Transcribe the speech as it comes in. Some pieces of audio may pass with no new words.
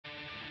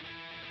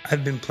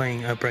I've been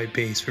playing upright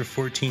bass for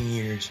 14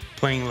 years.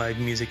 Playing live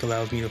music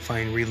allows me to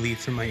find relief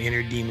from my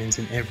inner demons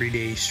and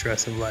everyday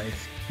stress of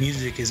life.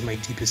 Music is my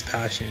deepest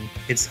passion.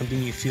 It's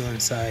something you feel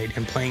inside,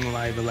 and playing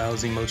live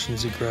allows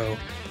emotions to grow.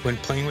 When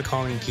playing with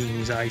Calling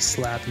Kings, I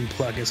slap and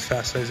pluck as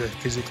fast as I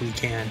physically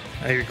can.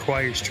 I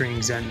require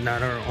strings that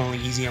not are only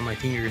easy on my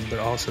fingers, but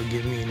also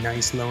give me a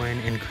nice low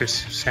end and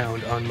crisp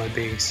sound on my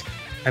bass.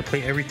 I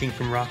play everything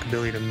from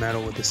rockabilly to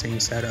metal with the same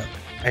setup.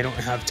 I don't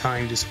have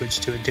time to switch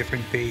to a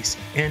different bass,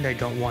 and I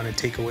don't want to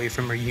take away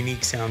from our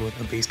unique sound with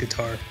a bass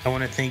guitar. I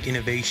want to thank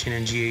Innovation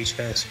and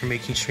GHS for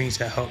making strings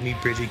that help me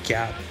bridge a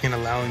gap and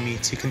allowing me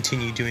to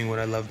continue doing what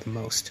I love the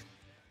most.